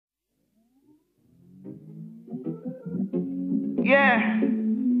Yeah,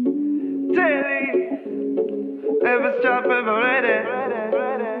 daily, never stop, ever ready.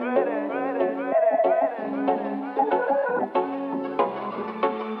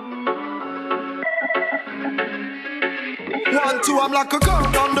 1, 2, I'm like a girl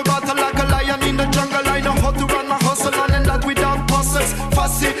on the battle, like a lion in the jungle. I know how to run my hustle on and that without muscles.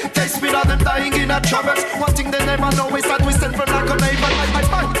 Fussy, taste without them dying in our troubles. One thing they never know is that we stand for like a navel. I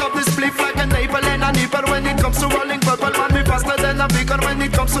bite up this spliff like a navel and a nipple. When it comes to rolling purple, man, me faster than a bigger. When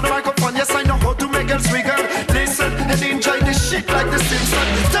it comes to the microphone, yes, I know how to make girls wiggle. Listen and enjoy this shit like the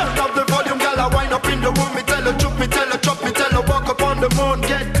Simpsons. Turn up the volume, gal, I wind up in the room. Me tell her, juke, me tell her, chop, me tell her, walk up on the moon.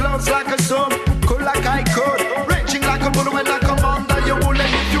 Get close like a zoom, cool like I could. Raging like a bull when I come under your wool.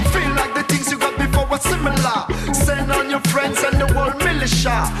 And if you feel like the things you got before were similar, send on your friends and the whole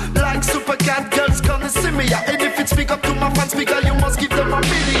militia. Like super cat girls gonna see me, yeah. And if it speak up to my fans, speaker, you must give them a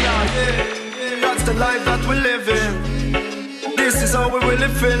million. Yeah, that's the life that we live in. This is how we really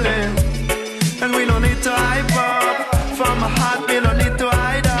feeling. And we don't need to hype up. From my heart, we don't need to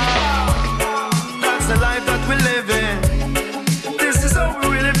hide up. That's the life that we live in. This is how we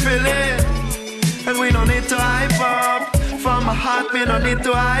really feeling. And we don't need to hype up. From my heart, we don't need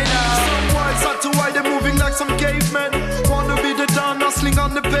to hide up. Some words are too wide, they're moving like some cavemen. Wanna be the dawn, hustling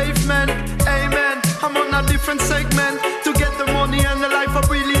on the pavement. Amen, I'm on a different segment. To get the money and the life I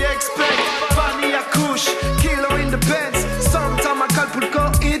really expect. Vanilla Kush, kilo in the Benz. Sometime I can't put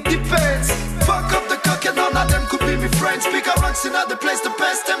go, it depends. Fuck up the cock and none of them could be me friends. Biga Ranx-Brigante the place, the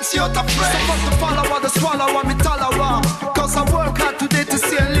best MC out of friends. So fuck the follower, the swallower, me talawa. Cause I work hard today to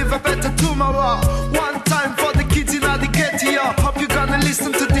see and live a better tomorrow. One time for the kids in the get here. Hope you gonna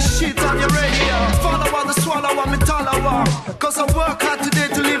listen to this shit on your radio. Follower, the swallower, me talawa. Cause I work hard today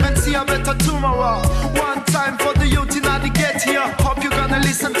to live and see a better tomorrow. One time for the youth in the get here. Hope you gonna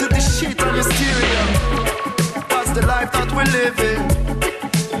listen to this shit on your stereo. That's the life that we live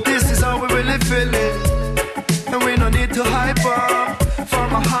in. This is how we really feel it. And we don't need to hype up. For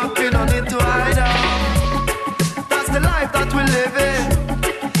my heart, we don't need to hide up. That's the life that we live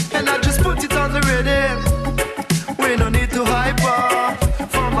in. And I just put it on the rhythm. We don't need to hype up.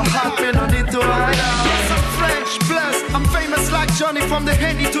 For my heart, we don't need to hide up. Yes, I'm French, blessed. I'm famous like Johnny. From the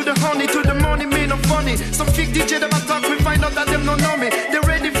henny to the honey to the money, me no funny. Some fake DJ them attack, we find out that them don't know me. They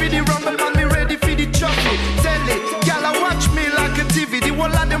ready for the rumble, man, me ready for the chuffy. Tell it, y'all watch me like a TV. The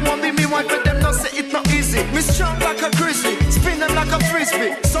whole of them want be me wife, but them not say it not easy. Me strong like a grizzly, spin them like a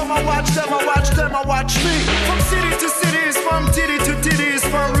frisbee. Some I watch them, I watch them, I watch me. From city to cities, from titty to titties,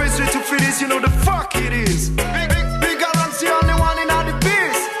 from rizzy to fitties, you know the fuck it is.